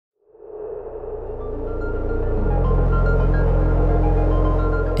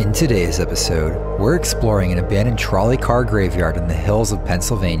In today's episode, we're exploring an abandoned trolley car graveyard in the hills of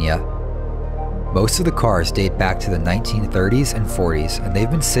Pennsylvania. Most of the cars date back to the 1930s and 40s, and they've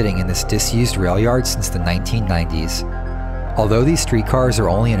been sitting in this disused rail yard since the 1990s. Although these streetcars are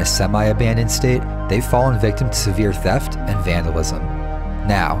only in a semi-abandoned state, they've fallen victim to severe theft and vandalism.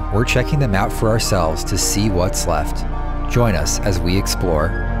 Now, we're checking them out for ourselves to see what's left. Join us as we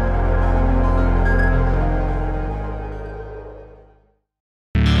explore.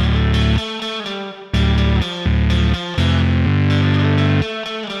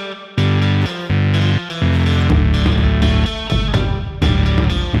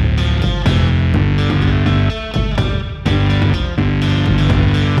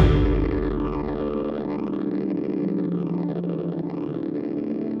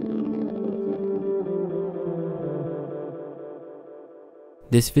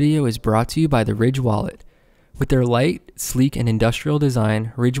 This video is brought to you by the Ridge Wallet. With their light, sleek, and industrial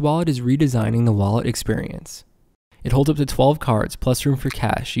design, Ridge Wallet is redesigning the wallet experience. It holds up to 12 cards plus room for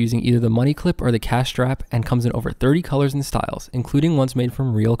cash using either the money clip or the cash strap, and comes in over 30 colors and styles, including ones made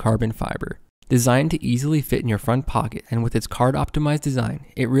from real carbon fiber. Designed to easily fit in your front pocket, and with its card-optimized design,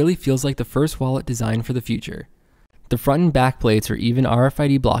 it really feels like the first wallet designed for the future. The front and back plates are even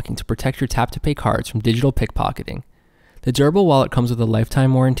RFID blocking to protect your tap-to-pay cards from digital pickpocketing. The durable wallet comes with a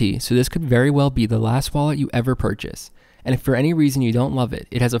lifetime warranty, so this could very well be the last wallet you ever purchase. And if for any reason you don't love it,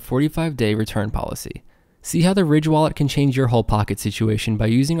 it has a 45-day return policy. See how the Ridge Wallet can change your whole pocket situation by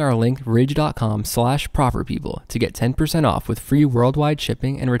using our link ridge.com/properpeople to get 10% off with free worldwide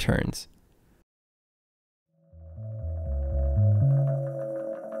shipping and returns.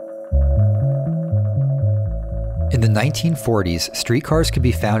 In the 1940s, streetcars could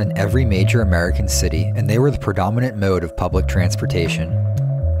be found in every major American city, and they were the predominant mode of public transportation.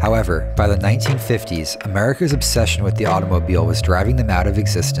 However, by the 1950s, America's obsession with the automobile was driving them out of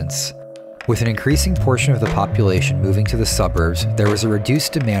existence. With an increasing portion of the population moving to the suburbs, there was a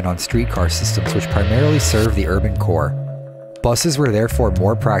reduced demand on streetcar systems which primarily served the urban core. Buses were therefore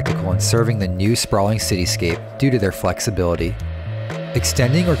more practical in serving the new sprawling cityscape due to their flexibility.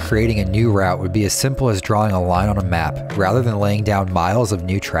 Extending or creating a new route would be as simple as drawing a line on a map, rather than laying down miles of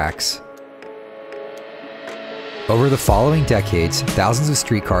new tracks. Over the following decades, thousands of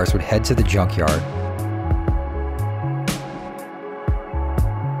streetcars would head to the junkyard.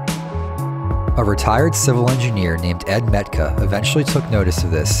 A retired civil engineer named Ed Metka eventually took notice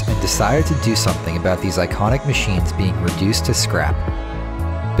of this and decided to do something about these iconic machines being reduced to scrap.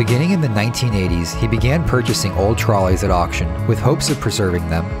 Beginning in the 1980s, he began purchasing old trolleys at auction with hopes of preserving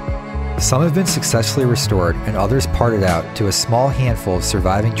them. Some have been successfully restored and others parted out to a small handful of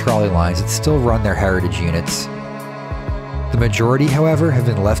surviving trolley lines that still run their heritage units. The majority, however, have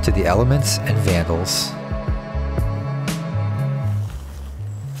been left to the elements and vandals.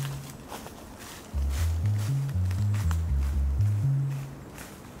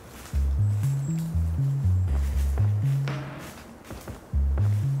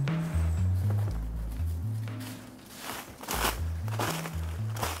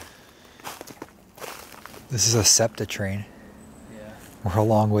 This is a SEPTA train. Yeah. We're a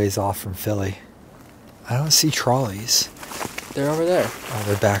long ways off from Philly. I don't see trolleys. They're over there. Oh,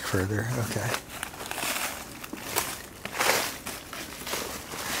 they're back further. Okay.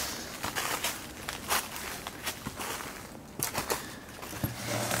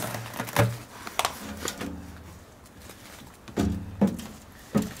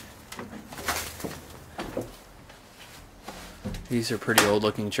 These are pretty old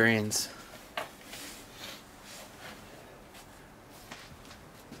looking trains.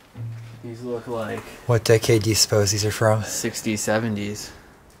 These look like... What decade do you suppose these are from? 60s, 70s.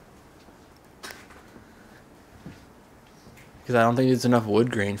 Because I don't think there's enough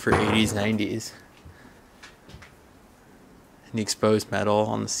wood grain for 80s, 90s. And the exposed metal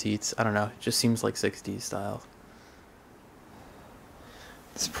on the seats, I don't know. It just seems like 60s style.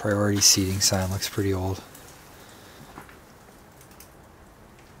 This priority seating sign looks pretty old.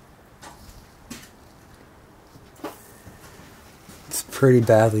 Pretty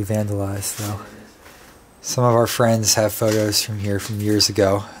badly vandalized though. Some of our friends have photos from here from years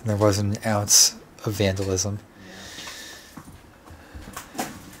ago, and there wasn't an ounce of vandalism.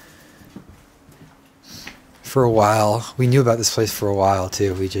 For a while, we knew about this place for a while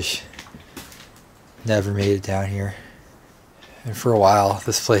too, we just never made it down here. And for a while,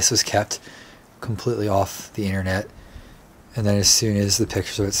 this place was kept completely off the internet, and then as soon as the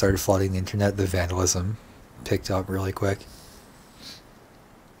pictures of it started flooding the internet, the vandalism picked up really quick.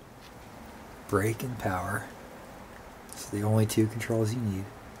 Brake and power. It's the only two controls you need.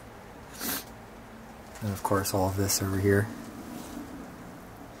 And of course all of this over here.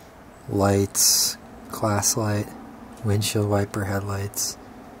 Lights, class light, windshield wiper headlights,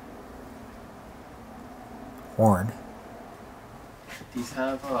 horn. These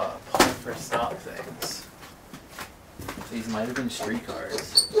have pull for stop things. These might have been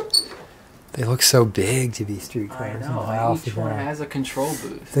streetcars. They look so big to be streetcars. I know, each one has a control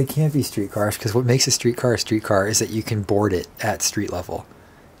booth. They can't be streetcars because what makes a streetcar is that you can board it at street level.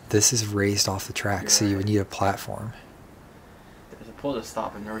 This is raised off the track, so you would need a platform. There's a pull to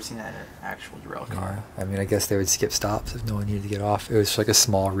stop. I've never seen that in an actual rail car. Yeah. I mean, I guess they would skip stops if no one needed to get off. It was like a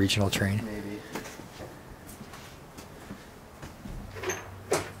small regional train. Maybe.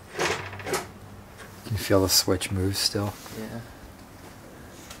 You can feel the switch move still. Yeah.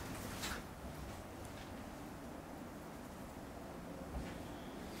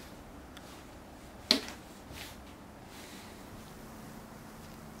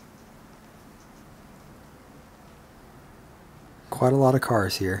 Quite a lot of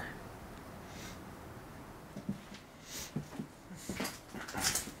cars here.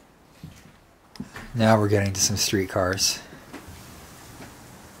 Now we're getting to some streetcars.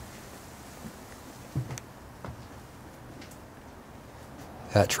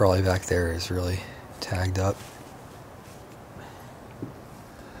 That trolley back there is really tagged up.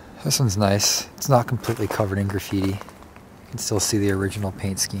 This one's nice. It's not completely covered in graffiti. You can still see the original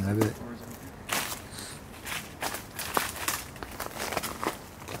paint scheme of it.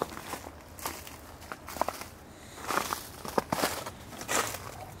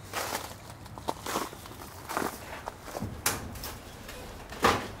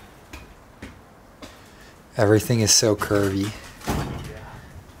 Everything is so curvy.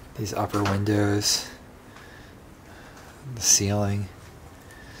 These upper windows, the ceiling,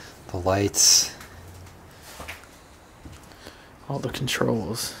 the lights. All the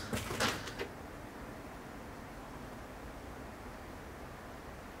controls.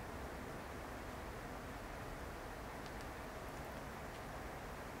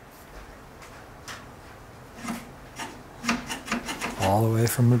 All the way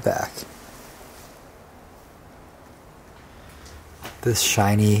from the back. This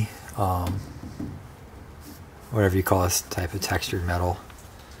shiny, whatever you call this type of textured metal.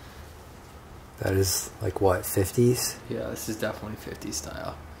 That is like what, 50s? Yeah, this is definitely 50s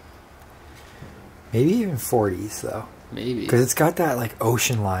style. Maybe even 40s though. Maybe. Because it's got that like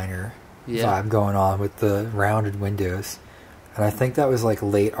ocean liner vibe going on with the rounded windows. And I think that was like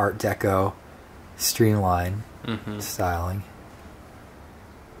late Art Deco streamline styling.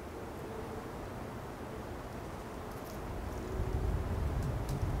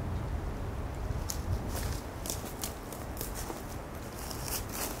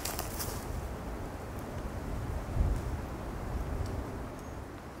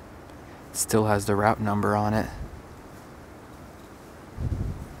 Still has the route number on it.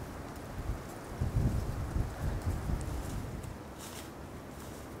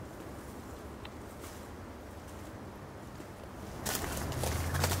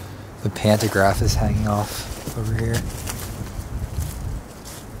 The pantograph is hanging off over here.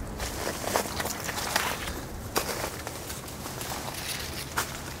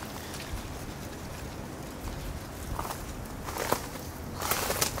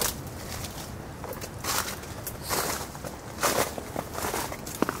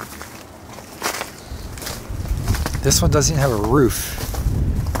 This one doesn't have a roof.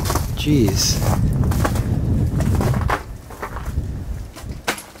 Jeez.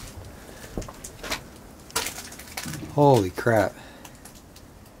 Holy crap.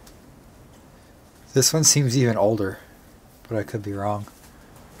 This one seems even older, but I could be wrong.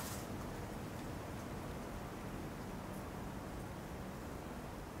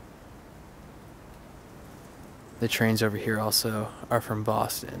 The trains over here also are from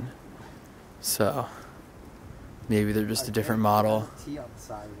Boston. So maybe they're just a different model.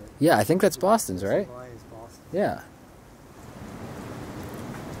 Yeah, I think that's Boston's, right? Yeah.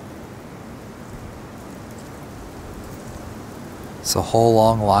 It's a whole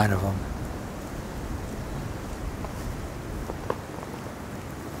long line of them.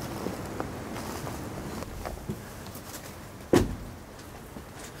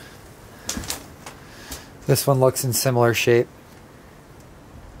 This one looks in similar shape.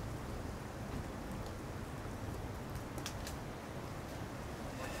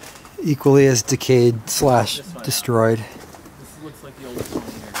 Equally as decayed / destroyed. This looks like the oldest one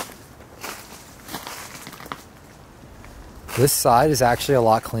here. This side is actually a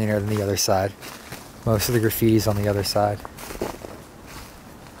lot cleaner than the other side. Most of the graffiti's on the other side.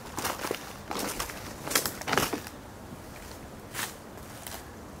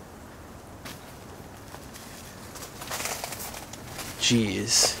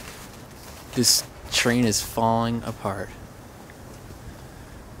 Jeez. This train is falling apart.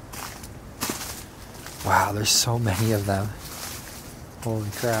 Wow, there's so many of them. Holy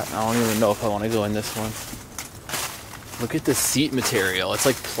crap. I don't even know if I want to go in this one. Look at the seat material. It's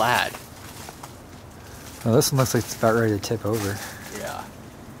like plaid. Well, this one looks like it's about ready to tip over. Yeah.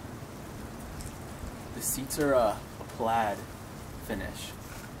 The seats are a plaid finish.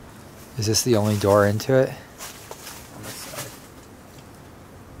 Is this the only door into it? On this side.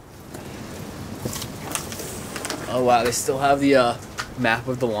 Oh wow, they still have the map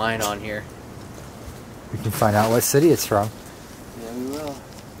of the line on here. We can find out what city it's from. Yeah, we will.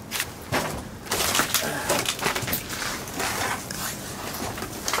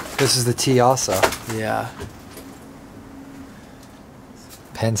 This is the T also. Yeah.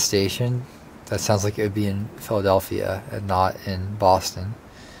 Penn Station. That sounds like it would be in Philadelphia and not in Boston.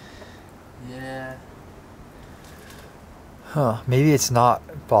 Yeah. Huh. Maybe it's not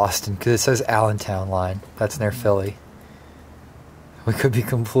Boston because it says Allentown line. That's near Philly. We could be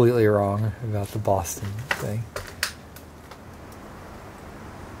completely wrong about the Boston thing.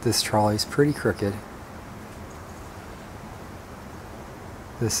 This trolley's pretty crooked.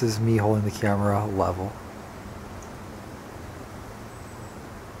 This is me holding the camera level.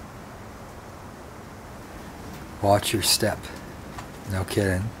 Watch your step. No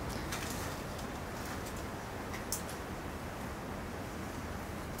kidding.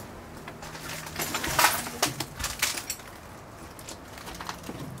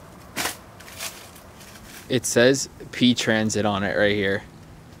 It says P Transit on it right here.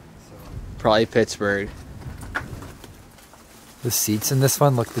 Probably Pittsburgh. The seats in this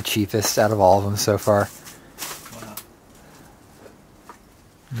one look the cheapest out of all of them so far. Wow.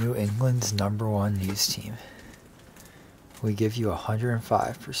 New England's #1 news team. We give you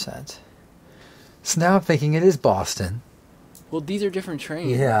 105%. So now I'm thinking it is Boston. Well, these are different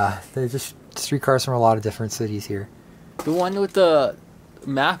trains. Yeah, they're just streetcars from a lot of different cities here. The one with the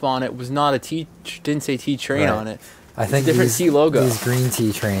map on it was not a T, didn't say T train Right. on it. I think different these, T logo. These green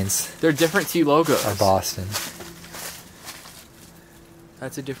T trains They're different T logos. are Boston.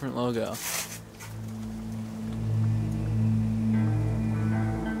 That's a different logo.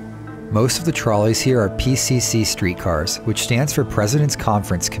 Most of the trolleys here are PCC streetcars, which stands for President's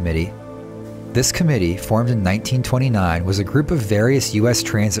Conference Committee. This committee, formed in 1929, was a group of various U.S.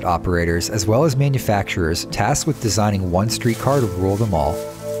 transit operators as well as manufacturers tasked with designing one streetcar to rule them all.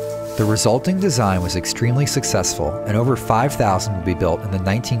 The resulting design was extremely successful, and over 5,000 would be built in the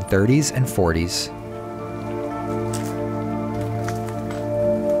 1930s and 40s.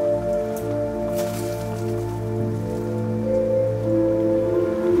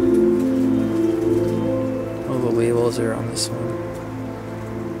 Oh, the labels are on this one.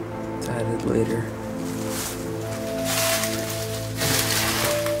 It's added later.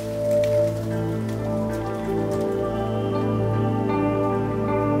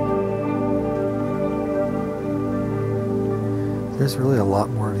 There's really a lot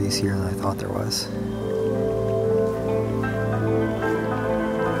more of these here than I thought there was.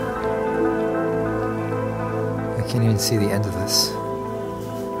 I can't even see the end of this.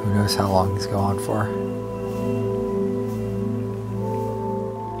 Who knows how long these go on for.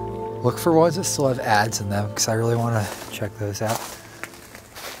 Look for ones that still have ads in them, because I really want to check those out.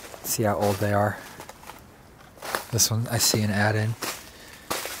 See how old they are. This one I see an ad in.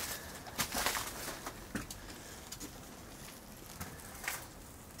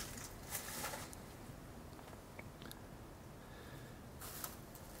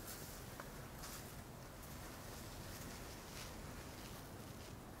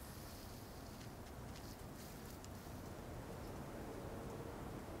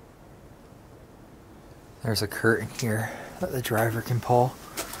 There's a curtain here that the driver can pull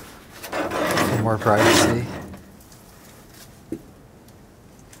for more privacy.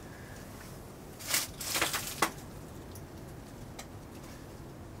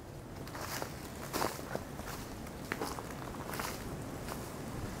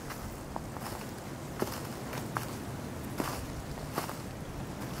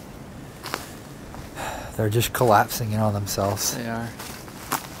 They're just collapsing in on themselves. They are.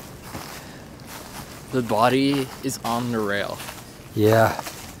 The body is on the rail. Yeah.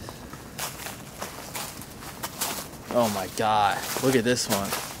 Oh my god. Look at this one.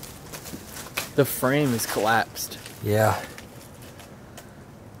 The frame is collapsed. Yeah.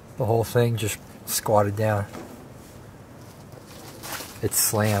 The whole thing just squatted down. It's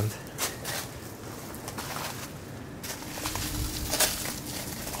slammed.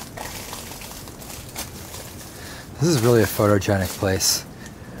 This is really a photogenic place.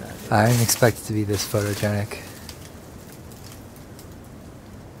 I didn't expect it to be this photogenic.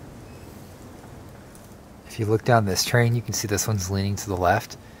 If you look down this train, you can see this one's leaning to the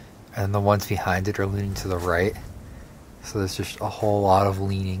left, and the ones behind it are leaning to the right. So there's just a whole lot of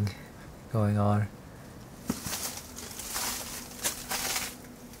leaning going on.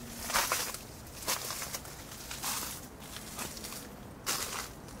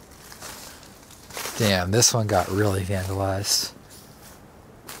 Damn, this one got really vandalized.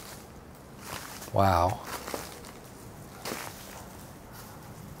 Wow.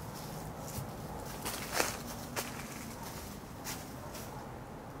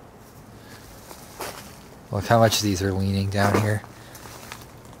 Look how much these are leaning down here.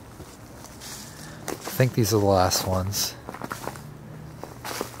 I think these are the last ones.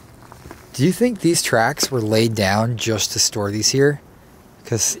 Do you think these tracks were laid down just to store these here?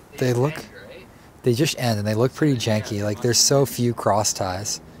 Because they look... They just end and they look pretty janky. Like there's so few cross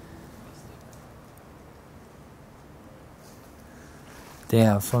ties.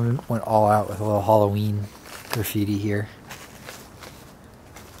 Damn, someone went all out with a little Halloween graffiti here.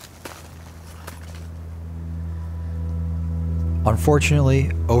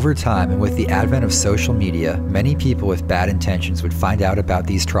 Unfortunately, over time and with the advent of social media, many people with bad intentions would find out about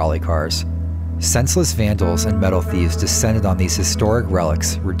these trolley cars. Senseless vandals and metal thieves descended on these historic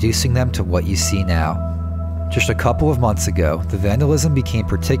relics, reducing them to what you see now. Just a couple of months ago, the vandalism became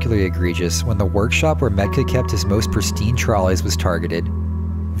particularly egregious when the workshop where Metka kept his most pristine trolleys was targeted.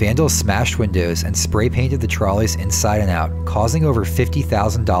 Vandals smashed windows and spray painted the trolleys inside and out, causing over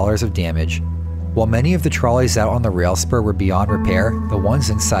 $50,000 of damage. While many of the trolleys out on the rail spur were beyond repair, the ones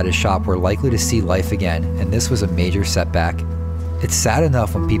inside his shop were likely to see life again, and this was a major setback. It's sad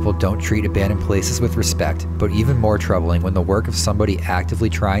enough when people don't treat abandoned places with respect, but even more troubling when the work of somebody actively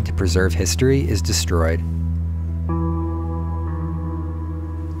trying to preserve history is destroyed.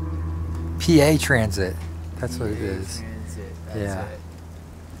 PA Transit. That's what it is. Transit, that's Yeah. it.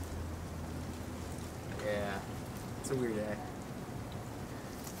 Yeah. It's a weird day.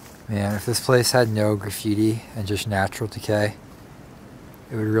 Man, if this place had no graffiti and just natural decay,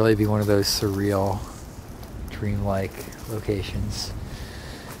 it would really be one of those surreal, dreamlike locations.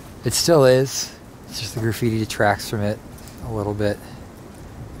 It still is. It's just the graffiti detracts from it a little bit.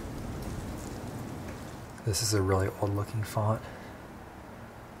 This is a really old looking font.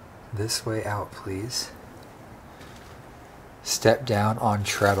 This way out, please. Step down on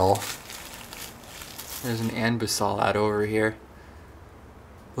treadle. There's an Ann Basal ad over here.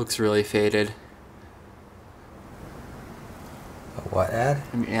 Looks really faded. A what ad?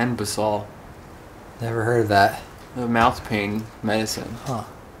 An Ann Basal. Never heard of that. The mouth pain medicine. Huh.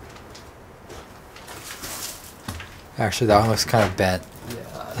 Actually, that one looks kind of bent.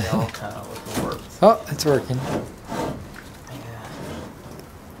 Yeah, they all kind of look warped. Oh, it's working.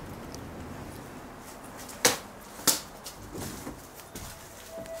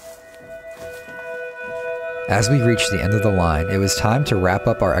 As we reached the end of the line, it was time to wrap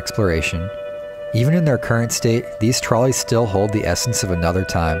up our exploration. Even in their current state, these trolleys still hold the essence of another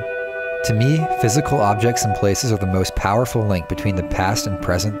time. To me, physical objects and places are the most powerful link between the past and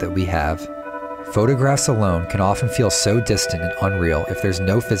present that we have. Photographs alone can often feel so distant and unreal if there's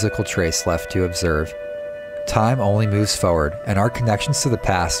no physical trace left to observe. Time only moves forward, and our connections to the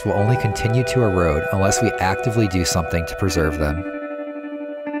past will only continue to erode unless we actively do something to preserve them.